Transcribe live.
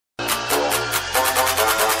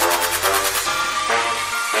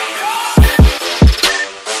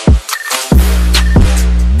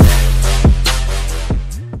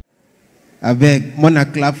I beg, wanna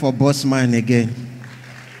clap for boss man again.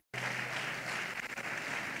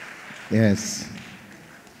 Yes.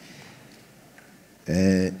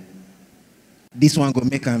 This one go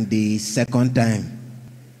make him the second time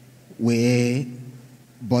where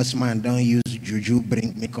boss man don't use juju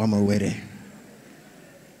bring me come away.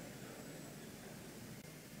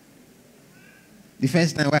 The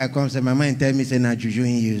first time when I come, say my mind tell me say na juju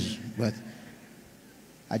in use, but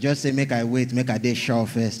I just say make I wait, make I dey sure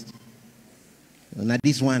first. Now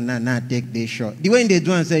this one now take dey sure. The way they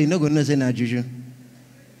do and say you no go know say na juju.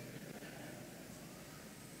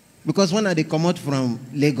 Because when I dey come out from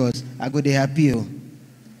Lagos, I go dey happy.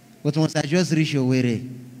 But once I just reach Owerri,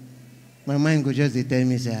 my mind go just dey tell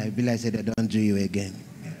me say I be like say they don't do you again.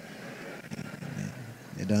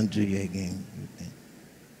 They don't do you again.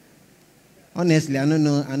 Honestly, I don't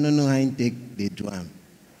know how I take the do am.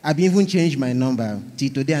 I've even changed my number. Till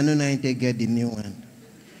today, I don't know how to get the new one.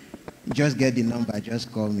 Just get the number,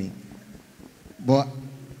 just call me. But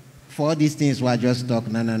for all these things where I just talk,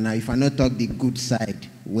 no. If I not talk the good side,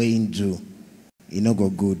 way in do, it no go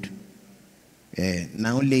good.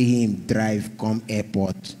 Now only him drive, come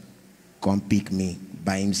airport, come pick me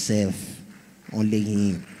by himself. Only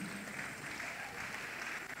him.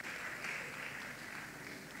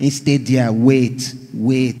 He stayed there, wait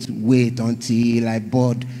until I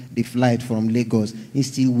board the flight from Lagos. He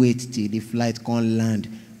still wait till the flight can land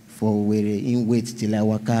for where he wait till I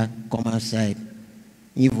waka come outside.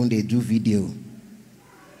 Even they do video.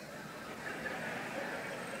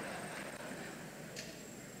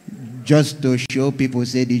 Just to show people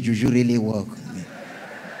say the juju really work.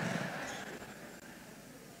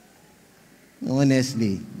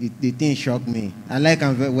 Honestly, the thing shocked me. I like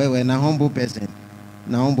him very well, a humble person.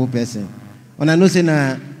 Na humble person. When I know say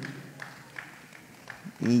na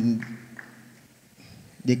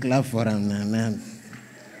they clap for him now.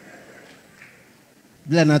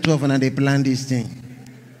 Blood not 12 and they plan this thing.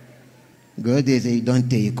 God they say you don't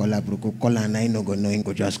take you call Aproko, call and I no go know him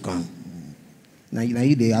go just come. Now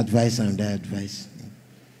you the advice and the advice. You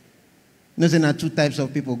know say na two types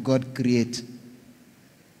of people God create.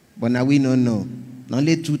 But now we don't know. Not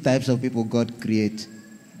only two types of people God create.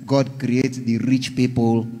 God creates the rich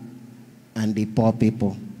people and the poor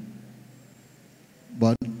people.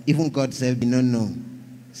 But even God said, we don't know.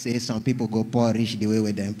 Say some people go poor, rich the way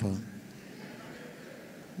with them poor.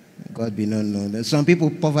 God be not know. Some people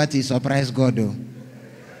poverty surprise God though.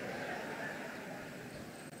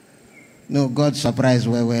 No, God surprise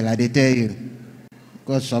well. I they tell you.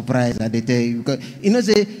 God surprise, I they tell you. Because, you know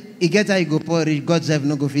say, he get how you go poor, rich, God self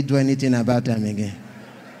no go fit do anything about them again.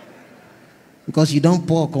 Because you don't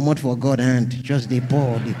pour, come out for God hand. Just they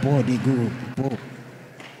pour, they go, they pour.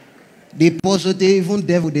 They pour, so they even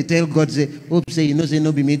devil, they tell God, say, hope say, you know, say,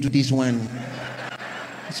 no be me do this one.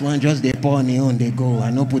 This one just they pour on their own, they go,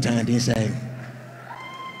 and no put hand inside.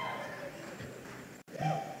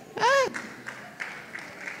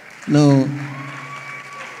 No.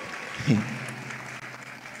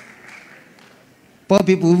 Poor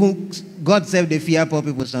people, even God self, they fear poor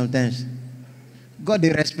people sometimes. God,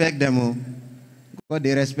 they respect them all. God,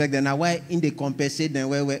 they respect them. Now, why in they compensate them?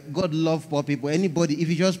 Where God love poor people. Anybody, if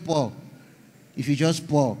you just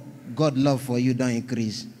poor, God love for you don't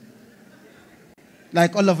increase.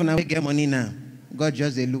 Like all of them, we get money now. God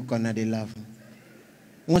just they look on and they laugh.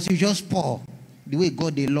 Once you just poor, the way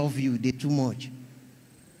God they love you, they too much.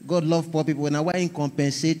 God love poor people. Now, why in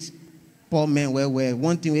compensate poor men? Where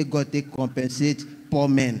one thing we God they compensate poor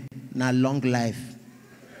men now long life.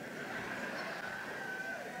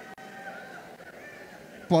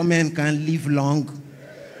 Poor men can live long.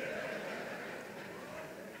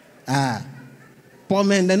 Poor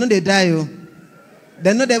men, they know they die. Oh.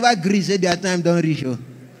 They know they ever agree, say their time don't reach. Oh.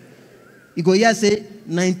 You go here, say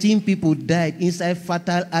 19 people died inside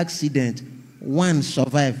fatal accident. One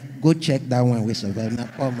survived. Go check that one we survived. Now,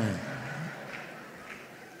 poor man.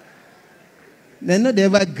 They know they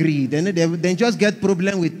ever agree. They just get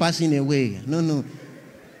problem with passing away. No.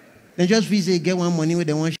 They just feel say get one money where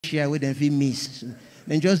they want to share with them feel miss.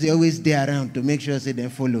 Then just they always there around to make sure say they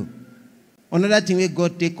follow. Another thing where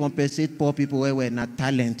God take compensate poor people where not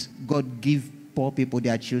talent. God give poor people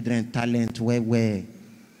their children talent where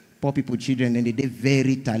poor people children and they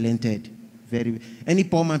very talented. Any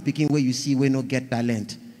poor man picking where you see where no get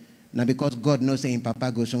talent. Now because God knows saying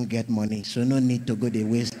Papa goes on get money. So no need to go they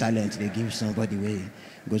waste talent. They give somebody way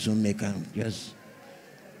goes on make them just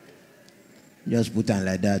put on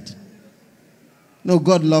like that. No,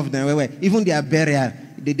 God loved them. Even their burial,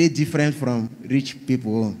 they did different from rich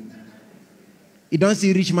people. You don't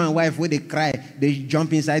see rich man wife where they cry, they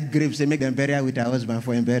jump inside graves and make them burial with her husband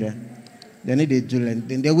for him burial. They need they do, and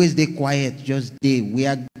then they always they quiet, just they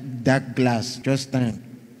wear dark glass, just stand.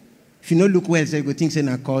 If you no look well, say you go think say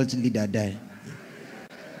na cult leader die.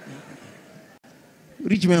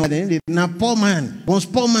 Rich man, na poor man. Once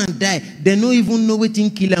poor man die, they don't even know what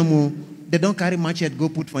kill him. They don't carry machete, go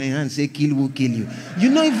put for your hand, say kill who kill you.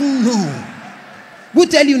 You don't even know. Who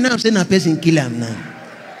tell you now, say na person kill him now?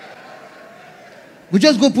 We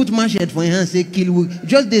just go put machete for your hand, say kill who.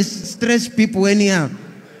 Just they stress people anyhow.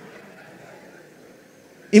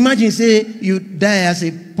 Imagine say you die as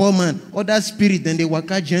a poor man, or that spirit, then they walk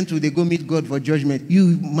out gentle, they go meet God for judgment.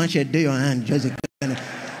 You machete your hand, just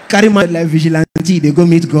carry my like vigilante, they go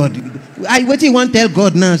meet God. What do you want to tell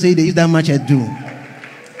God now? Say they use that machete do.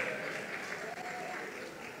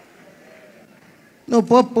 No,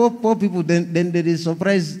 poor people, then they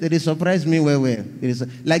surprise me well.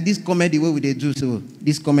 Like this comedy way they do, so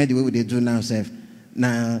this comedy way they do now, self.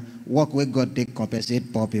 Now work where God take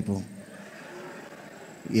compensate poor people.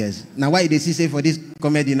 Yes. Now why they say for this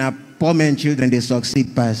comedy now poor men children they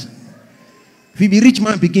succeed past. If you be rich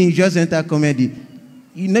man picking, you just enter comedy.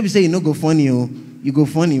 You never say you no go funny, you go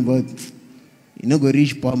funny, but you no go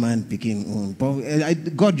reach poor man picking.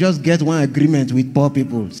 God just get one agreement with poor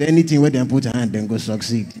people. Say anything where they put a hand, then go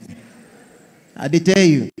succeed. I they tell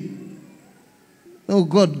you. No,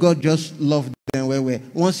 God just love them where.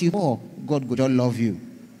 Once you poor, God go just love you.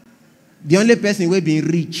 The only person where being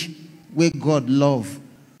rich, where God love,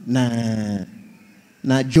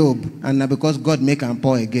 na Job, and now because God make him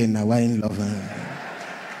poor again, now why in love him?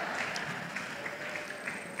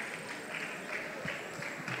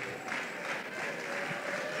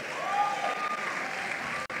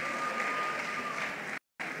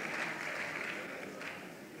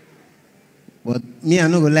 But me, I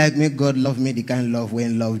no go like make God love me the kind of love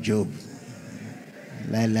when love Job.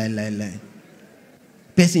 Lie.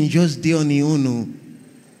 Person just dey on his own.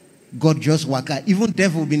 God just waka. Even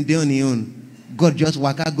devil been there on his own. God just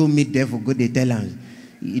waka go meet devil. Go they tell him,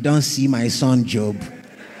 you don't see my son Job.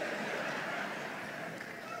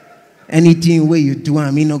 Anything where you do,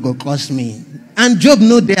 I mean, no go cost me. And Job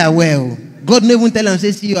know they are well. God never tell him,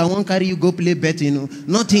 say, see you, I won't carry you, go play bet,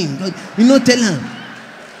 Nothing. God, tell him.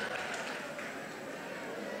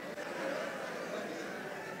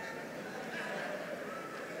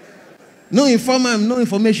 No informer, no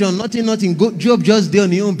information, nothing. Job just there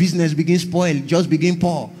on his own business, begin spoil, just begin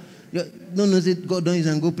poor. No, say God don't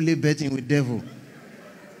even go play betting with devil.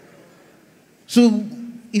 So,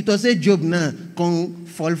 if to say Job now, can't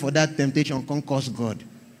fall for that temptation, can't curse God.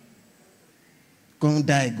 Can't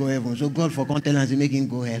die, go heaven. So God for can't tell us, make him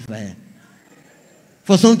go hellfire.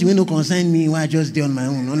 For something when no concern me, why I just do on my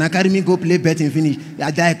own. When I carry me go play betting, finish.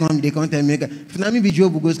 I die, come, they can't tell me. If not me be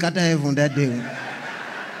Job, will go scatter heaven that day.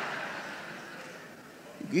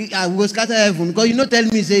 I will scatter heaven because you tell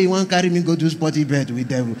me say you want carry me go to sporty bet with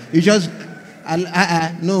devil. You just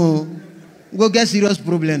no, go get serious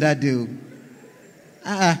problem that day.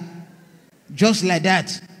 Just like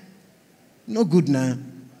that. No good now.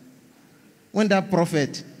 When that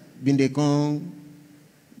prophet been they come,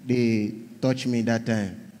 they touch me that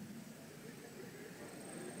time.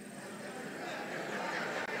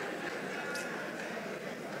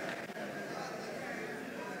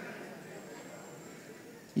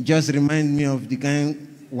 It just remind me of the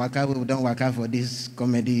kind waka we don't waka for this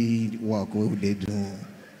comedy work we they do.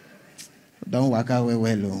 Don't waka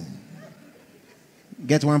well.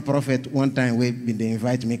 Get one prophet one time where they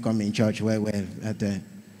invite me come in church well at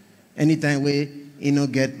anytime where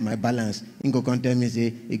get my balance, he go come tell me say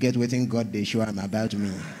he get waiting God they show him about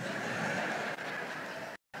me.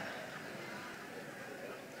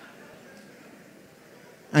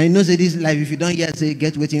 I know say this life, if you don't hear say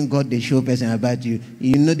get waiting God they show person about you,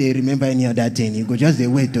 they remember any other thing. You go just they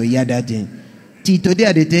wait to hear that thing. Till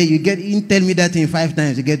today they tell you tell me that thing 5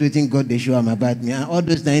 times, you get waiting God they show him about me. And all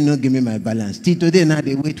those times give me my balance. Till today now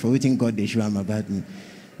they wait for waiting God they show him about me.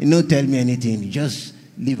 Tell me anything. You just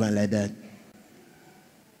leave on like that.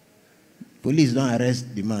 Police don't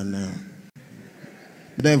arrest the man now.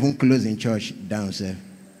 They don't even close in church down, sir.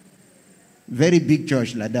 Very big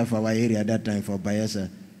church like that for our area at that time for Bayelsa.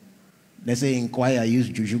 They say in choir use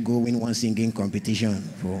juju go win one singing competition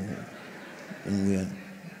for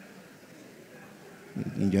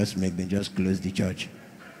they just close the church.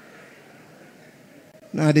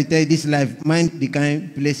 Now they tell you this life, mind the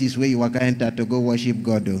kind places where you walk enter to go worship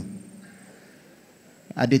God though.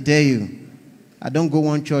 They tell you, I don't go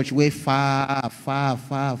one church way far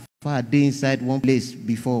day inside one place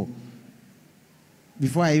before.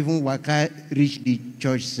 Before I even reach the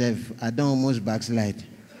church self, I don't almost backslide.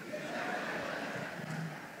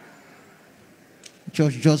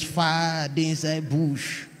 Church just far inside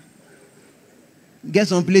bush. Get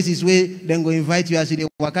some places where then go invite you as they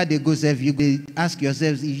work out, they go self. You go ask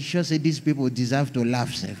yourselves, you sure say these people deserve to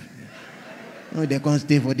laugh, self? No, they can't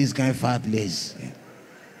stay for this kind of far place.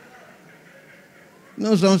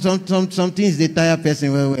 No, some things they tire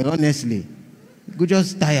person well, honestly. Go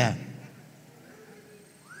just tire.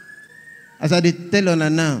 As I tell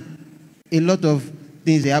on now, a lot of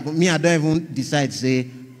things they happen. Me, I don't even decide, say,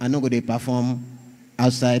 I'm not going to perform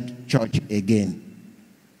outside church again.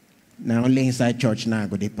 Now only inside church now I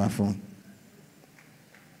go to perform.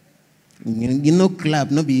 You know, clap,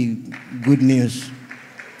 no be good news.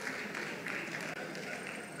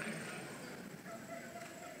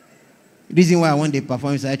 Reason why I want to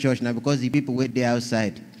perform inside church now, because the people wait there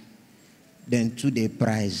outside, then to the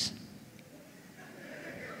prize.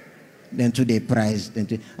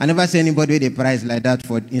 I never see anybody with a prize like that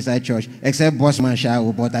for inside church, except Bossman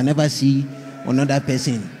Shao, but I never see another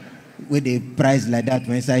person with a prize like that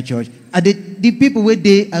for inside church. And the people with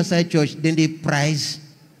they outside church, then they prize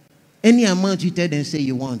any amount you tell them say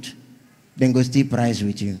you want, then go still prize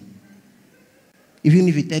with you. Even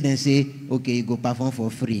if you tell them say, okay, you go perform for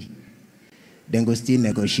free, then go still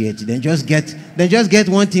negotiate. Then just get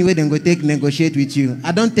one thing where then go take negotiate with you.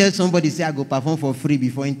 I don't tell somebody say I go perform for free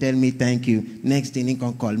before he tell me thank you. Next thing he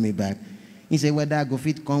can call me back. He say whether I go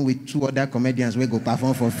fit come with 2 other comedians where go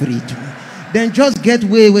perform for free too. Then just get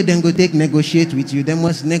way where then go take negotiate with you. They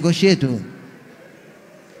must negotiate. Oh.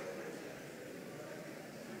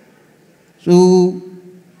 So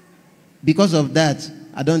because of that,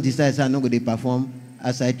 I don't decide I'm not going to perform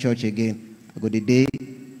outside church again. I go the day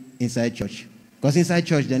inside church. Because inside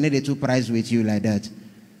church, they need to prize with you like that.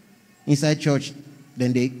 Inside church,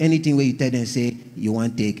 then anything where you tell them say you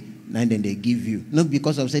want take, and then they give you. Not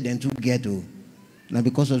because of say them to get oh. Not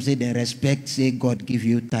because of say they respect, say God give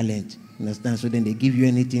you talent. Understand? So then they give you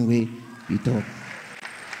anything where you talk.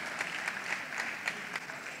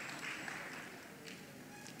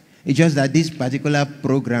 It's just that this particular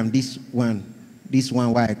program, this one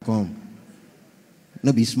why I come.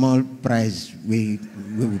 No be small prize we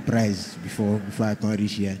prize before I can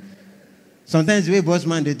reach here. Sometimes the way boss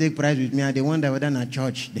man they take prize with me and they wonder whether in a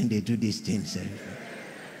church then they do these things.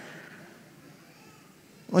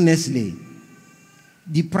 Honestly,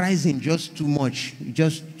 the pricing just too much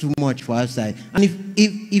for outside. And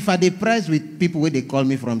if I dey price with people where they call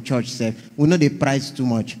me from church self, we know they price too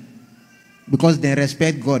much. Because they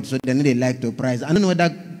respect God, so they know they like to price. I don't know whether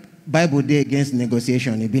Bible day against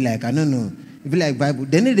negotiation. It be like, I don't know. It be like Bible.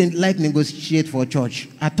 They didn't like negotiate for church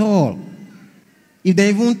at all. If they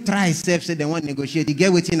even try self say they want to negotiate, you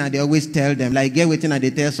get waiting and they always tell them. Like get waiting and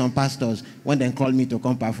they tell some pastors when they call me to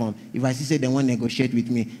come perform. If I see say they want to negotiate with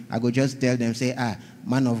me, I go just tell them, say,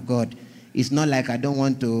 man of God, it's not like I don't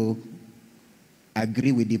want to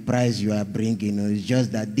agree with the price you are bringing. It's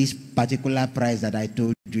just that this particular price that I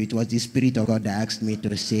told you, it was the Spirit of God that asked me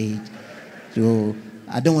to say it. So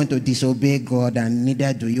I don't want to disobey God, and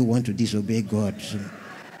neither do you want to disobey God. So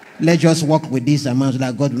let's just work with this amount so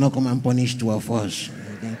that God will not come and punish 2 of us.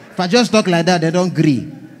 If I just talk like that, they don't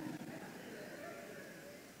agree.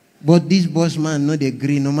 But this boss man, no, they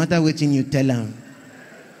agree. No matter what you tell him.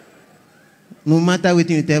 No matter what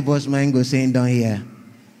you tell boss man, go saying down here.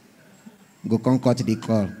 Go come cut the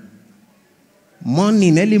call.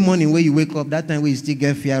 Morning, early morning when you wake up, that time when you still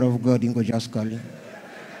get fear of God, you go just call him.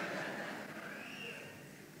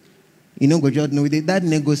 You know, go just know that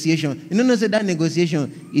negotiation. You know, say that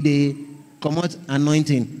negotiation, it come out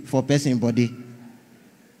anointing for person body.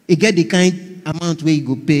 You get the kind amount where you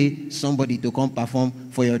go pay somebody to come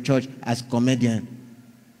perform for your church as comedian.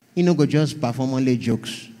 You know, go just perform only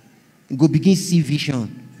jokes. Go begin see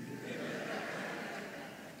vision.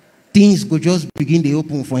 Things go just begin to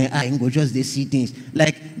open for your eye and go just they see things.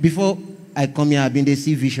 Like before I come here, I've been they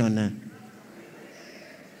see vision now.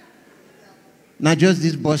 Not just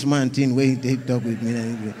this boss man thing where they talk with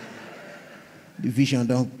me. The vision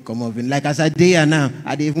don't come up. Like as I day here now,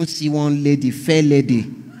 I didn't even see one lady, fair lady,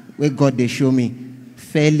 where God they show me.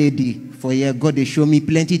 Fair lady, for here, God they show me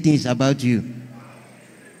plenty things about you.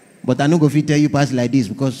 But I no go fit tell you pass like this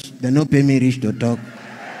because they no pay me rich to talk.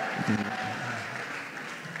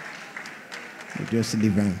 Just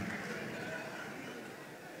leave on.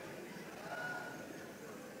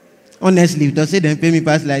 Honestly, if they say they pay me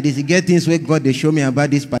pass like this, you get things where God they show me about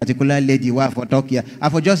this particular lady who I for talk here. I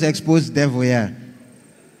for just expose devil here.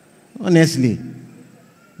 Honestly.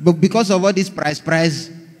 But because of all this price,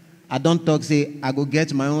 I don't talk say I go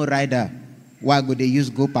get my own rider. Why go they use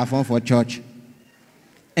go perform for church?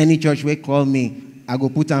 Any church will call me, I go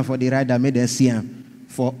put on for the rider, make them see him.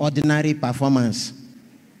 For ordinary performance,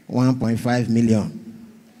 1.5 million.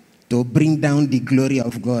 To bring down the glory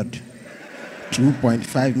of God.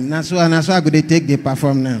 2.5. That's why I go to take the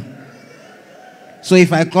perform now. So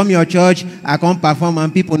if I come your church, I come perform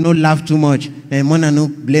and people no laugh too much, then mona no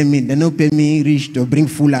blame me. They no pay me rich to bring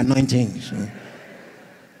full anointing. So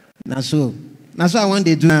that's what I want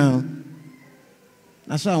to do now.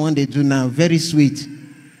 That's what I want to do now. Very sweet.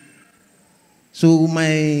 So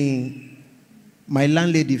my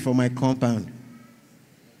landlady for my compound,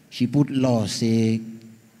 she put law, say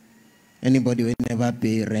anybody will never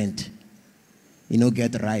pay rent, you know,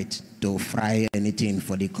 get right to fry anything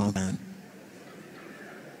for the compound.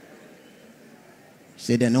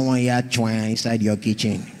 Say they don't want you chewing inside your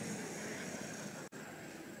kitchen.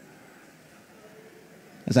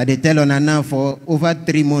 As I tell on her now, for over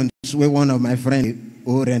 3 months, where one of my friends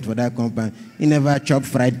who rent for that compound, he never chop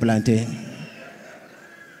fried plantain.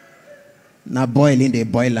 Now boiling, they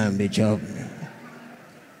boil them, they chop.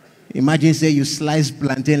 Imagine say you slice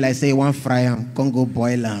plantain like say one fry them, can't go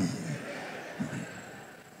boil them.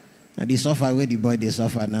 And they suffer where the boy they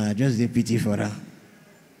suffer now, just the pity for her.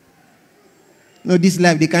 No, this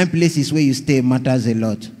life, the kind of places where you stay matters a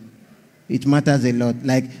lot. It matters a lot.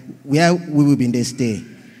 Like where we will be in the stay.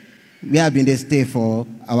 We have been the stay for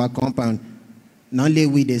our compound. Not only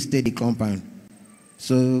we they stay the compound.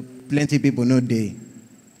 So plenty people know they.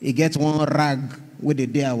 He gets one rag where they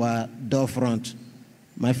day our door front.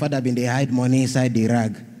 My father been they hide money inside the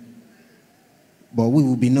rag. But we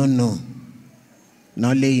will be no.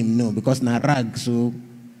 Not let him know because na rag, so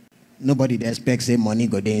nobody they expect say money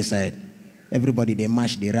go there inside. Everybody they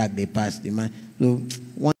mash the rag, they pass the man. So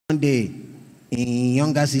one day, a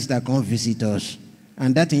younger sister come visit us.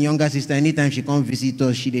 And that younger sister, anytime she come visit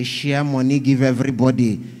us, she they share money, give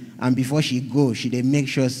everybody. And before she go, she they make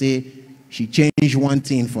sure say she change one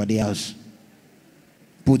thing for the house.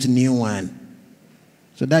 Put new one.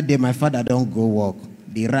 So that day my father don't go work.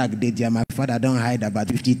 The rag they there, my father don't hide about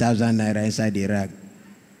 50,000 naira inside the rag.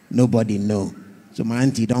 Nobody know. So my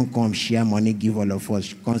auntie don't come share money, give all of us.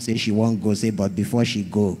 She can't say she won't go, say, but before she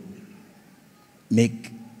go,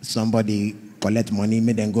 make somebody collect money,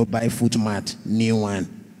 make them go buy foot mat, new one.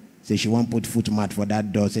 Say she won't put foot mat for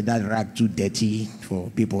that door. Say that rag too dirty for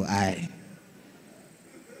people eye.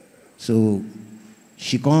 So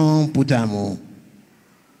she can't put her more.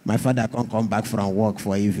 My father can't come back from work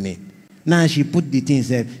for evening. Now she put the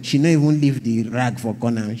things, she don't even leave the rag for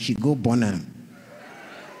corner. She go burn her.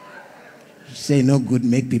 Say no good,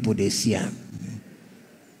 make people they see her.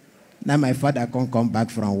 Now my father can't come back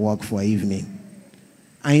from work for evening.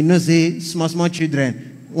 And you know, say small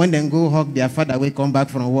children, when they go hug their father, will come back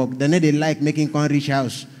from work, they know they like making come reach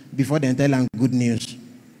house before they tell them good news.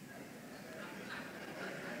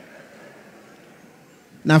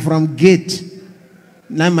 Now from gate,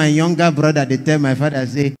 now my younger brother, they tell my father,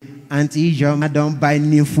 say, Auntie Joma don't buy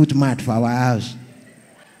new foot mat for our house.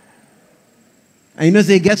 And you know,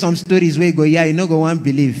 say, get some stories where you go, yeah, you know, go one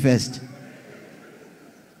believe first.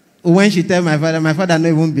 When she tell my father no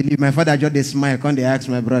even believe. My father just they smile. Come they ask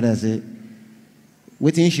my brother, say,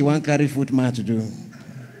 what thing she want carry foot mat to do?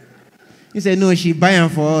 He said, no, she buy them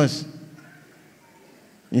for us.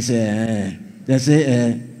 He said, they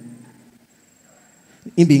say,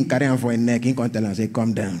 he been carrying for a neck. He can't tell him, say,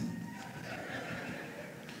 come down.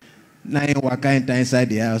 Now he walk inside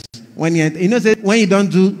the house. When you know, say, when you don't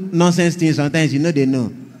do nonsense things, sometimes you know they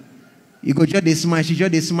know. You go just they smile, she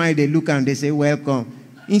just they smile, they look and they say, welcome.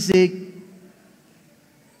 He say,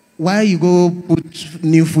 why you go put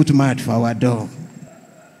new foot mat for our door?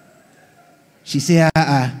 She say,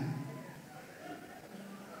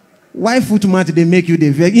 why foot mat they make you the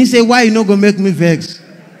vex? He say, why you not go make me vex?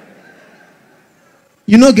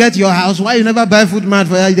 You no get your house, why you never buy foot mat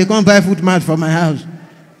for her? They can't buy foot mat for my house.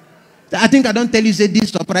 I think I don't tell you, say, this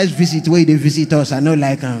surprise visit where they visit us, I know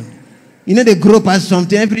like you know, they grow past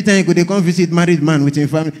something. Every time they come visit married man with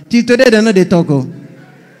his family. Till today, they know they talk.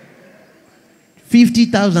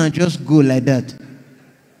 50,000 just go like that.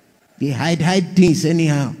 They hide things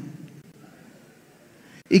anyhow.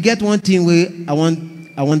 You get one thing where I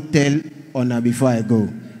want tell Honor before I go.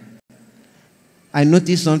 I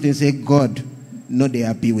noticed something, say, God, no, they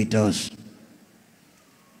happy with us.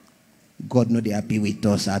 God not they happy with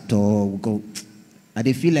us at all. And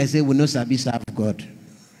they feel like say we no sabi serve God.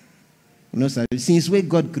 We no sabi. Since we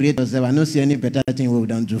God created us, I don't see any better thing we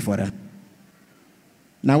don't do for her.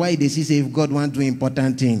 Now why they see say if God want to do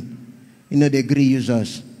important thing, you know they agree use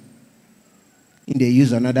us. In they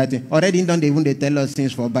use another thing. Already don't even they tell us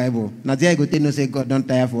things for Bible. Now there I go tell no say God don't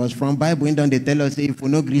tire for us. From Bible in don't they tell us say if we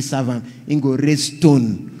no agree serve him, in go raise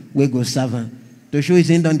stone, we go serve him. To show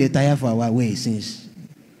is in don't they tire for our way since.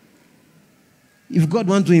 If God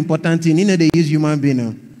wants to do important thing, you know they use human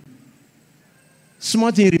being.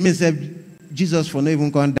 Small thing remains. Jesus for not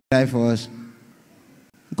even come die for us.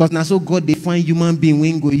 Because now so God they find human being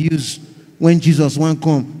when go use when Jesus won't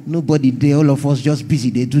come. Nobody there, all of us just busy,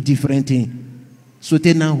 they do different things. So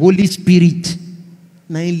then now Holy Spirit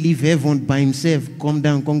now he leave heaven by himself, come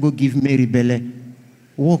down, come go give Mary belly.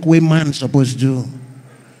 Walk where man supposed to do.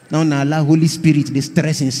 Now allow Holy Spirit they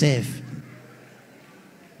stress himself.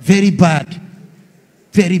 Very bad.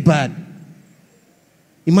 Very bad.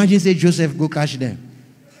 Imagine say Joseph go catch them.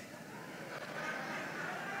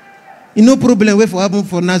 No problem wait for happen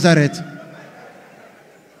for Nazareth.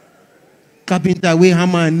 Carpenter way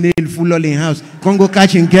hammer and nail full all in house. Come go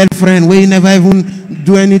catch him girlfriend where he never even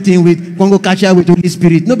do anything with. Come go catch her with Holy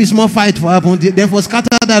Spirit. No be small fight for happen. Then for scatter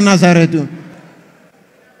that Nazareth too.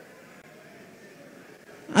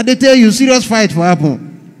 And they tell you serious fight for happen.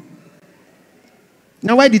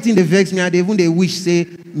 Now why the thing they vex me and even they wish say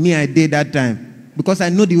me I did that time. Because I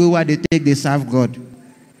know the way why they take they serve God.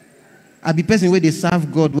 I be person where they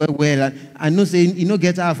serve God well. I know say you know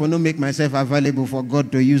get out for no make myself available for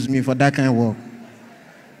God to use me for that kind of work.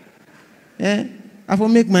 Yeah, I for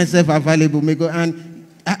make myself available, make God and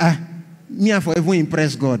me I for even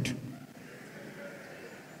impress God.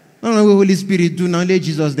 I don't know what Holy Spirit do now. Let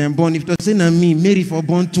Jesus then born. If to say na me, Mary for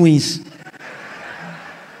born twins.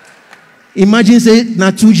 Imagine say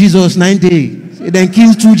na 2 Jesus 9 days. Then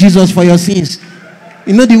kill 2 Jesus for your sins.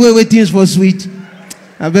 You know the way things for sweet.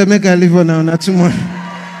 I better make a live on now, not too much.